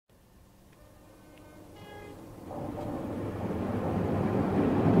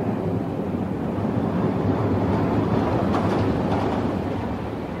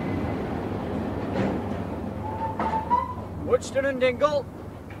Woodston and Dingle.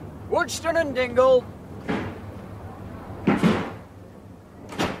 Woodston and Dingle.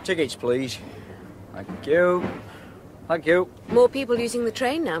 Tickets, please. Thank you. Thank you. More people using the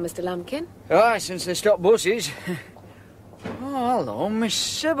train now, Mr. Lumpkin. Aye, since they stopped buses. Oh, hello, Miss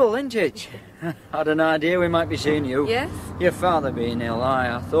Sybil, isn't it? Had an idea we might be seeing you. Yes? Your father being ill,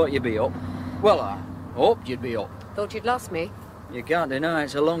 I thought you'd be up. Well, I hoped you'd be up. Thought you'd lost me. You can't deny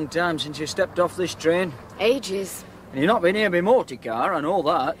it's a long time since you stepped off this train. Ages. And you've not been here by motor car, I know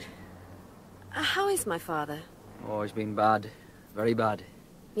that. How is my father? Oh, he's been bad. Very bad.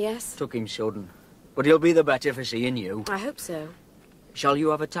 Yes? Took him sudden. But he'll be the better for seeing you. I hope so. Shall you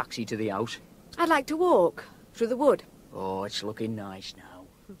have a taxi to the house? I'd like to walk through the wood. Oh, it's looking nice now.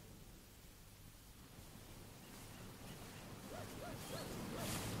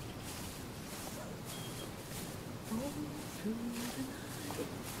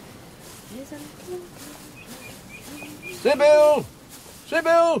 Sybil!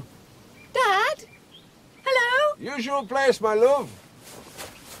 Sybil! Dad? Hello? Usual place, my love.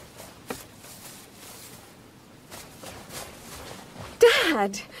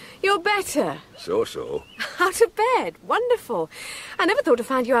 Dad, you're better. So. Out of bed. Wonderful. I never thought to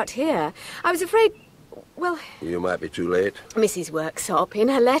find you out here. I was afraid... Well... You might be too late. Mrs. Worksop, in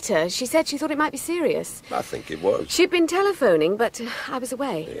her letter, she said she thought it might be serious. I think it was. She'd been telephoning, but I was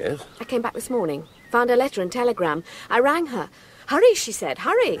away. Yes? I came back this morning. Found her letter and telegram. I rang her. Hurry, she said,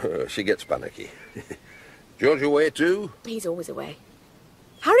 hurry. She gets panicky. George away too? He's always away.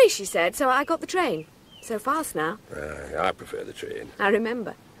 Hurry, she said, so I got the train. So fast now. I prefer the train. I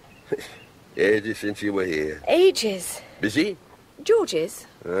remember. Ages since you were here. Ages. Busy? George is.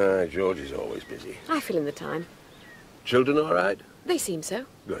 George is always busy. I fill in the time. Children all right? They seem so.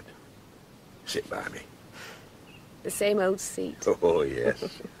 Good. Sit by me. The same old seat. Oh,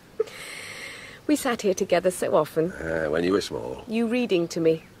 yes. We sat here together so often. When you were small. You reading to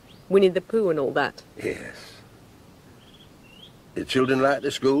me. Winnie the Pooh and all that. Yes. The children like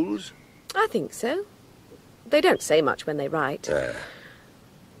the schools? I think so. They don't say much when they write.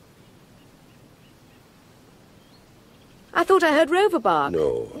 I thought I heard Rover bark.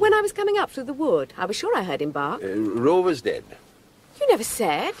 No. When I was coming up through the wood, I was sure I heard him bark. Rover's dead. You never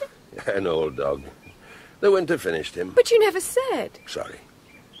said. An old dog. The winter finished him. But you never said. Sorry.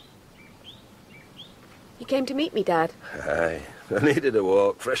 You came to meet me, Dad. Aye. I needed a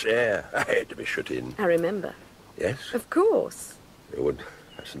walk, fresh air. I hate to be shut in. I remember. Yes? Of course. The wood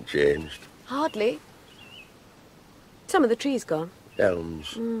hasn't changed. Hardly. Some of the trees gone.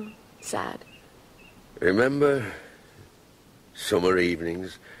 Elms. Sad. Remember summer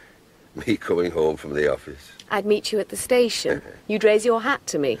evenings, me coming home from the office? I'd meet you at the station. You'd raise your hat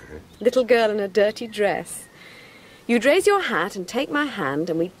to me. Little girl in a dirty dress. You'd raise your hat and take my hand,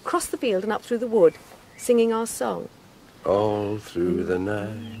 and we'd cross the field and up through the wood, singing our song. All through the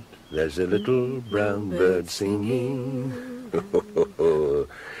night, there's a little brown bird singing.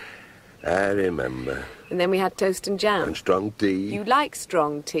 I remember. And then we had toast and jam. And strong tea. You like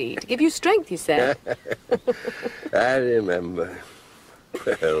strong tea. To give you strength, you said. I remember.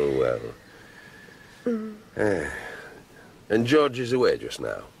 Well. And George is away just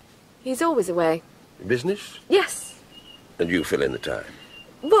now. He's always away. Business? Yes. And you fill in the time?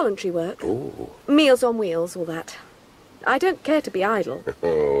 Voluntary work. Oh. Meals on wheels, all that. I don't care to be idle.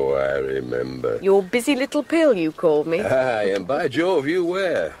 Oh, I remember. Your busy little pill, you called me. Aye, and by Jove, you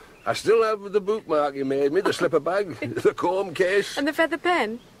were. I still have the bookmark you made me, the slipper bag, the comb case. And the feather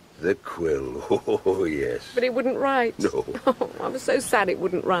pen. The quill. Oh, yes. But it wouldn't write. No. Oh, I was so sad it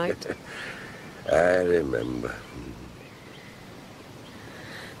wouldn't write. I remember.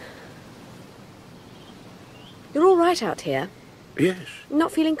 You're all right out here? Yes.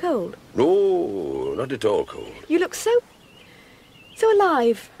 Not feeling cold? No, not at all cold. You look so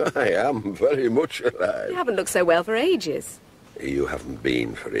alive. I am very much alive. You haven't looked so well for ages. You haven't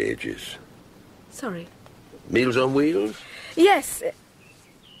been for ages. Sorry. Meals on wheels? Yes.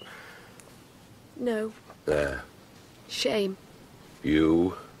 No. Shame.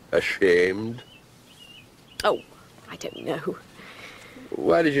 You ashamed? Oh, I don't know.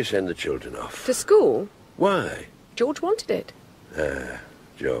 Why did you send the children off? To school? Why? George wanted it.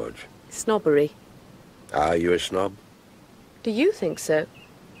 George. Snobbery. Are you a snob? Do you think so?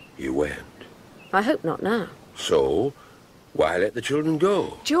 You weren't. I hope not now. So, why let the children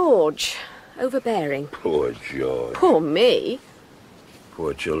go? George. Overbearing. Poor George. Poor me.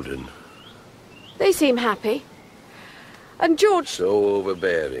 Poor children. They seem happy. And George... So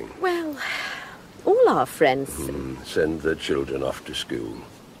overbearing. Well, all our friends... Send the children off to school.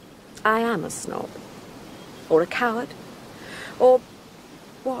 I am a snob. Or a coward. Or...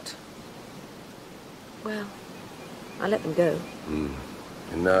 what? Well, I let them go.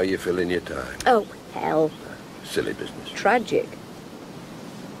 And now you're filling your time. Oh, hell. Silly business. Tragic.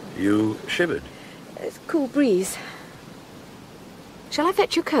 You shivered. It's a cool breeze. Shall I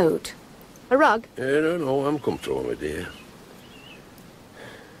fetch your coat? A rug? No, I'm comfortable, my dear.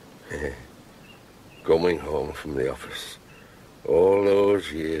 Coming home from the office all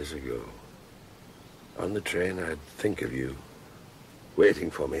those years ago. On the train, I'd think of you, waiting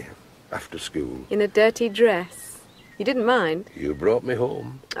for me after school. In a dirty dress. You didn't mind? You brought me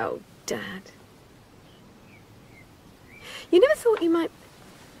home. Oh, Dad. You never thought you might...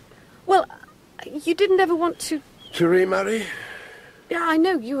 Well, you didn't ever want to... To remarry? Yeah, I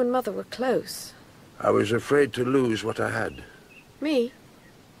know you and Mother were close. I was afraid to lose what I had. Me?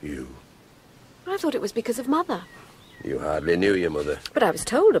 You. I thought it was because of Mother. You hardly knew your mother. But I was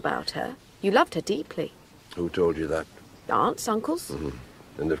told about her. You loved her deeply. Who told you that? Aunts, uncles?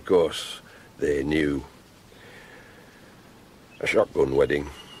 And of course, they knew. A shotgun wedding.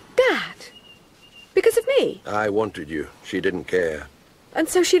 Dad! Because of me? I wanted you. She didn't care. And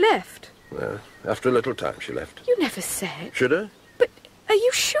so she left? Well, after a little time, she left. You never said. Should I? But are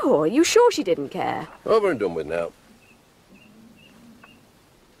you sure? Are you sure she didn't care? Over and done with now.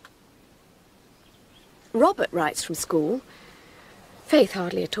 Robert writes from school. Faith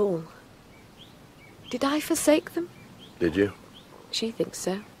hardly at all. Did I forsake them? Did you? She thinks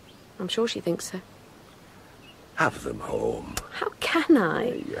so. I'm sure she thinks so. Have them home. How can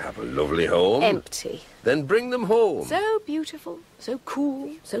I? You have a lovely home. Empty. Then bring them home. So beautiful, so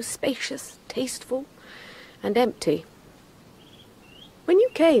cool, so spacious, tasteful, and empty. When you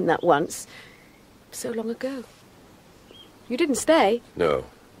came that once, so long ago, you didn't stay. No.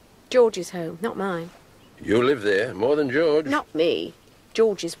 George's home, not mine. You live there more than George. Not me.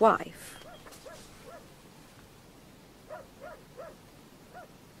 George's wife.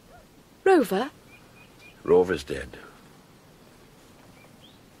 Rover? Rover's dead.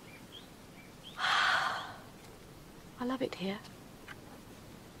 I love it here.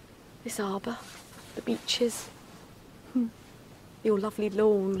 This arbour, the beaches, your lovely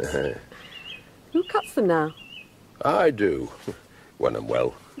lawns. Who cuts them now? I do, when I'm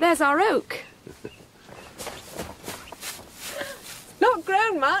well. There's our oak. Not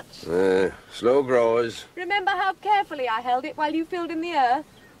grown much. Slow growers. Remember how carefully I held it while you filled in the earth?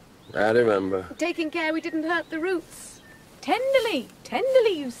 I remember. Taking care we didn't hurt the roots. Tenderly,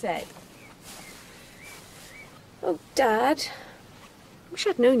 tenderly, you said. Oh, Dad. Wish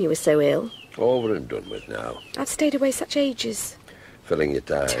I'd known you were so ill. Over and done with now. I've stayed away such ages. Filling your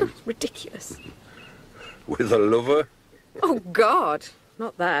time. Ridiculous. With a lover? Oh, God.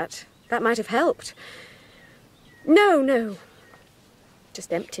 Not that. That might have helped. No.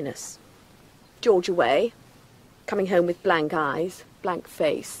 Just emptiness. George away. Coming home with blank eyes, blank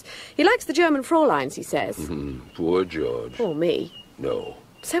face. He likes the German Fräuleins, he says. Poor George. Or me. No.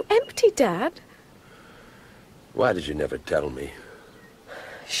 So empty, Dad. Why did you never tell me?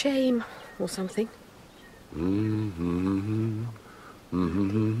 Shame, or something.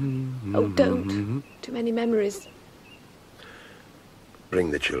 Oh, don't. Too many memories.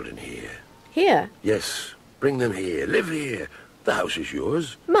 Bring the children here. Here? Yes, bring them here. Live here. The house is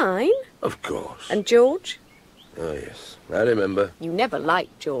yours. Mine? Of course. And George? Oh, yes. I remember. You never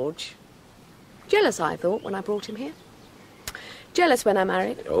liked George. Jealous, I thought, when I brought him here. Jealous when I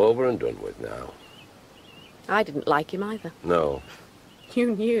married. Over and done with now. I didn't like him either. No.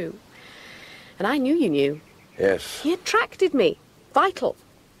 You knew. And I knew you knew. Yes. He attracted me. Vital.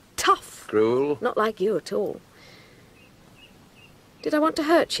 Tough. Cruel? Not like you at all. Did I want to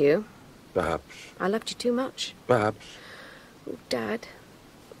hurt you? Perhaps. I loved you too much. Perhaps. Oh, Dad.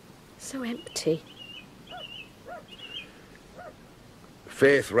 So empty.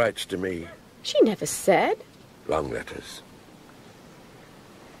 Faith writes to me. She never said. Long letters.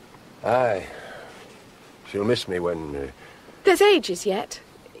 Aye. She'll miss me when... There's ages yet.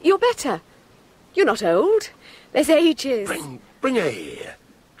 You're better. You're not old. There's ages. Bring her here.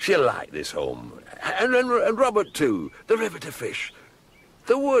 She'll like this home. And Robert, too. The river to fish.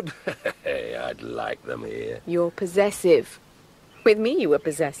 The wood. I'd like them here. You're possessive. With me you were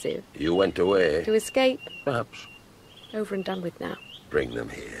possessive. You went away. To escape. Perhaps. Over and done with now. Bring them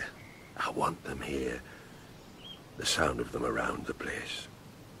here. I want them here. The sound of them around the place.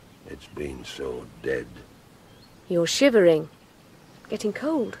 It's been so dead. You're shivering. Getting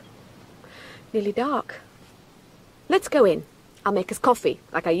cold. Nearly dark. Let's go in. I'll make us coffee,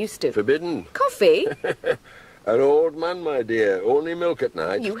 like I used to. Forbidden. Coffee? An old man, my dear. Only milk at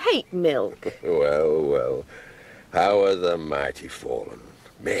night. You hate milk. Well. How are the mighty fallen?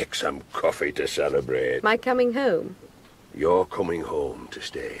 Make some coffee to celebrate. My coming home? You're coming home to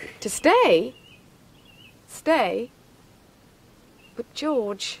stay. To stay? Stay? But,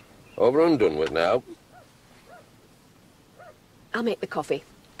 George... Over and done with now. I'll make the coffee.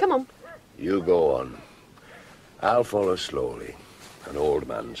 Come on. You go on. I'll follow slowly, an old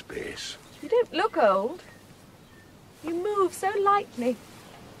man's pace. You don't look old. You move so lightly.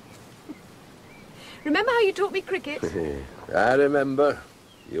 Remember how you taught me cricket? I remember.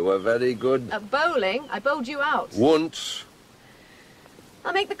 You were very good. At bowling, I bowled you out. Once.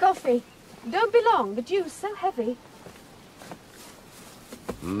 I'll make the coffee. Don't be long, the dew's so heavy.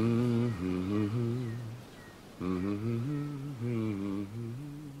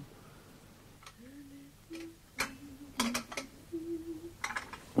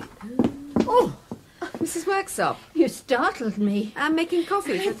 Oh, Mrs. Worksop, you startled me. I'm making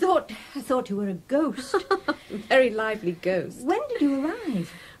coffee. I thought you were a ghost. Very lively ghost. When did you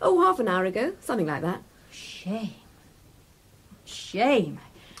arrive? Oh, half an hour ago, something like that. Shame. Shame.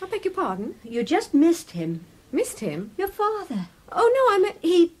 I beg your pardon? You just missed him. Missed him? Your father. Oh, no, I meant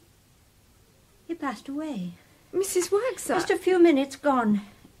He passed away. Mrs. Worksop. Just a few minutes gone.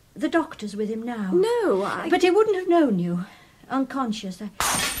 The doctor's with him now. No, But he wouldn't have known you. Unconscious.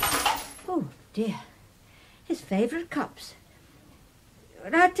 Oh, dear. His favourite cups.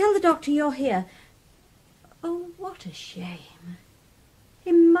 Now, tell the doctor you're here. Oh, what a shame.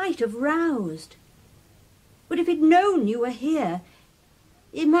 He might have roused. But if he'd known you were here,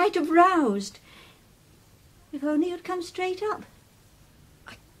 he might have roused. If only you'd come straight up.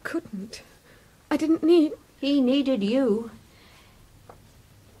 I couldn't. I didn't need... He needed you.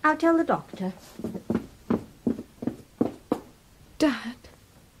 I'll tell the doctor. Dad.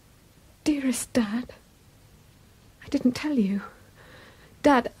 Dearest Dad. I didn't tell you.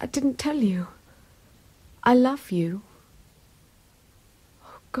 Dad, I didn't tell you. I love you.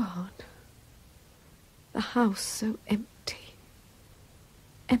 Oh, God. The house so empty.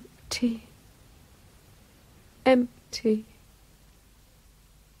 Empty. Empty.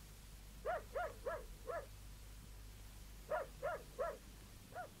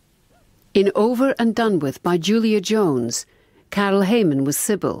 In Over and Done With by Julia Jones, Carol Heyman was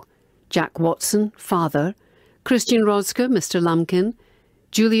Sybil, Jack Watson, Father, Christian Rosker, Mr. Lumpkin,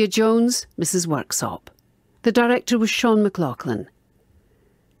 Julia Jones, Mrs. Worksop. The director was Sean McLaughlin.